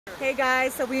Hey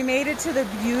guys, so we made it to the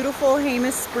beautiful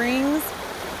Jemez Springs,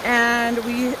 and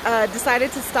we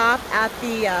decided to stop at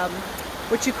the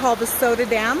what you call the soda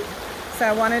dam. So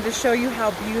I wanted to show you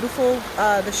how beautiful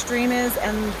the stream is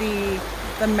and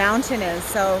the mountain is.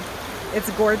 So it's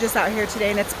gorgeous out here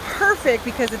today, and it's perfect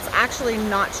because it's actually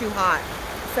not too hot.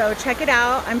 So check it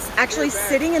out. I'm actually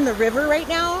sitting in the river right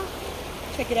now.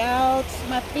 Check it out.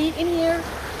 My feet in here,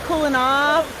 cooling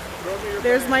off.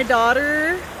 There's my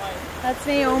daughter. That's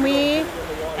Naomi.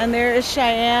 And there is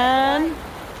Cheyenne.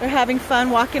 They're having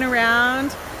fun walking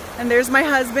around. And there's my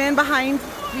husband behind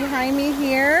me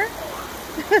here.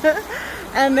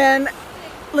 And then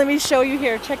let me show you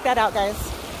here. Check that out, guys.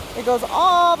 It goes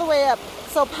all the way up.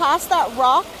 So past that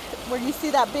rock, where you see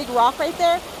that big rock right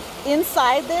there,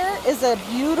 inside there is a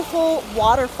beautiful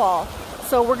waterfall.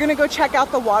 So we're gonna go check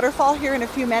out the waterfall here in a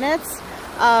few minutes.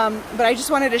 But I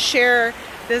just wanted to share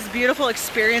this beautiful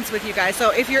experience with you guys.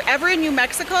 So if you're ever in New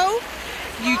Mexico,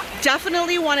 you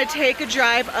definitely want to take a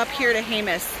drive up here to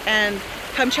Jemez and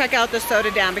come check out the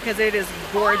soda dam because it is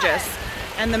gorgeous.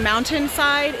 And the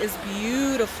mountainside is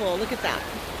beautiful. Look at that.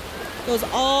 Goes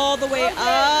all the way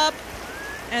up,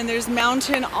 and there's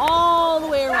mountain all the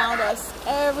way around us,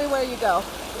 everywhere you go.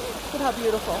 Look at how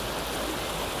beautiful.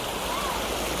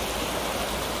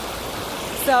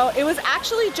 So it was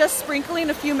actually just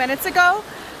sprinkling a few minutes ago,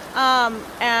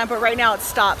 but right now it's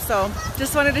stopped. So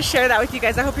just wanted to share that with you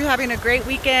guys. I hope you're having a great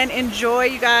weekend. Enjoy,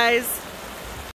 you guys.